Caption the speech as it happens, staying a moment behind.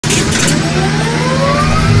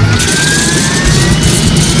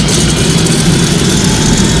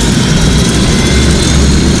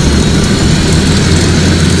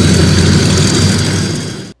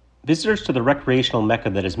Visitors to the recreational mecca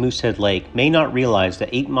that is Moosehead Lake may not realize that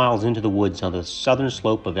 8 miles into the woods on the southern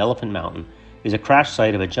slope of Elephant Mountain is a crash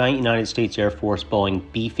site of a giant United States Air Force Boeing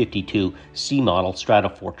B-52 C model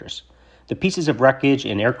Stratofortress. The pieces of wreckage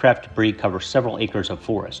and aircraft debris cover several acres of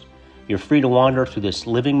forest. You're free to wander through this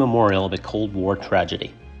living memorial of a Cold War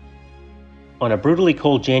tragedy. On a brutally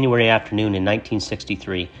cold January afternoon in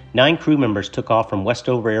 1963, 9 crew members took off from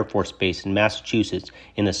Westover Air Force Base in Massachusetts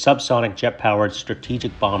in the subsonic jet-powered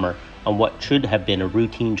strategic bomber on what should have been a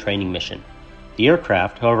routine training mission. The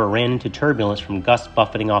aircraft, however, ran into turbulence from gusts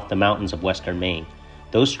buffeting off the mountains of western Maine.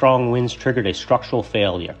 Those strong winds triggered a structural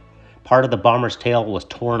failure. Part of the bomber's tail was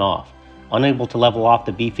torn off. Unable to level off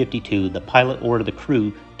the B-52, the pilot ordered the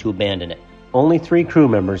crew to abandon it. Only 3 crew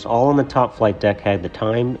members, all on the top flight deck, had the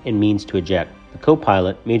time and means to eject. The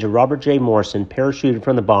co-pilot, Major Robert J. Morrison, parachuted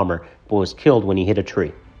from the bomber, but was killed when he hit a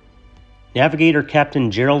tree. Navigator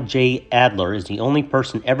Captain Gerald J. Adler is the only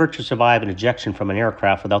person ever to survive an ejection from an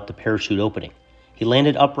aircraft without the parachute opening. He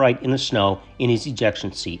landed upright in the snow in his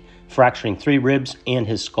ejection seat, fracturing 3 ribs and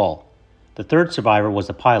his skull. The third survivor was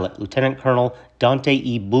the pilot, Lieutenant Colonel Dante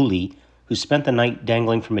E. Booley, who spent the night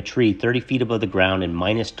dangling from a tree 30 feet above the ground in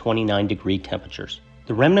minus 29-degree temperatures.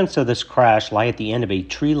 The remnants of this crash lie at the end of a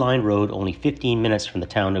tree-lined road only 15 minutes from the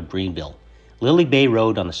town of Greenville. Lily Bay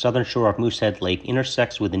Road on the southern shore of Moosehead Lake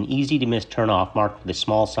intersects with an easy-to-miss turnoff marked with a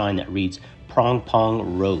small sign that reads Prong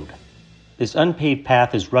Pong Road. This unpaved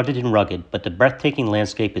path is rutted and rugged, but the breathtaking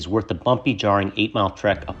landscape is worth the bumpy, jarring 8-mile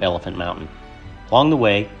trek up Elephant Mountain. Along the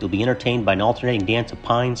way, you'll be entertained by an alternating dance of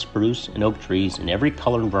pine, spruce, and oak trees and every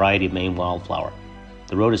color and variety of Maine wildflower.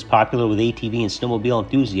 The road is popular with ATV and snowmobile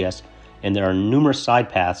enthusiasts, and there are numerous side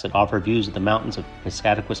paths that offer views of the mountains of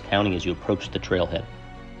Piscataquis County as you approach the trailhead.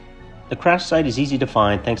 The crash site is easy to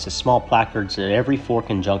find thanks to small placards at every fork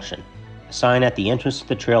and junction. A sign at the entrance to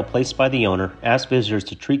the trail placed by the owner asks visitors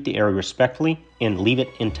to treat the area respectfully and leave it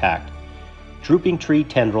intact. Drooping tree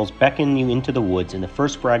tendrils beckon you into the woods, and the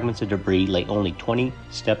first fragments of debris lay only 20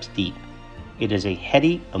 steps deep. It is a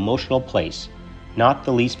heady, emotional place, not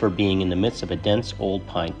the least for being in the midst of a dense old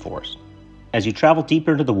pine forest. As you travel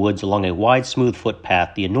deeper into the woods along a wide, smooth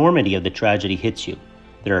footpath, the enormity of the tragedy hits you.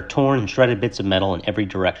 There are torn and shredded bits of metal in every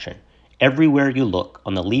direction. Everywhere you look,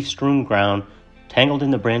 on the leaf-strewn ground, tangled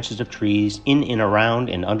in the branches of trees, in and around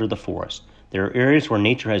and under the forest, there are areas where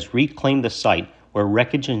nature has reclaimed the site, where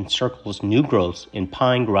wreckage encircles new growths and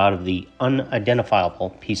pine grew out of the unidentifiable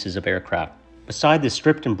pieces of aircraft. Beside the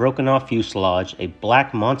stripped and broken off fuselage, a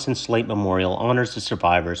black Monson slate memorial honors the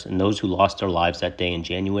survivors and those who lost their lives that day in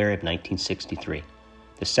January of 1963.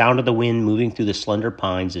 The sound of the wind moving through the slender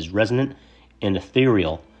pines is resonant and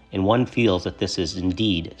ethereal, and one feels that this is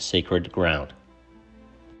indeed sacred ground.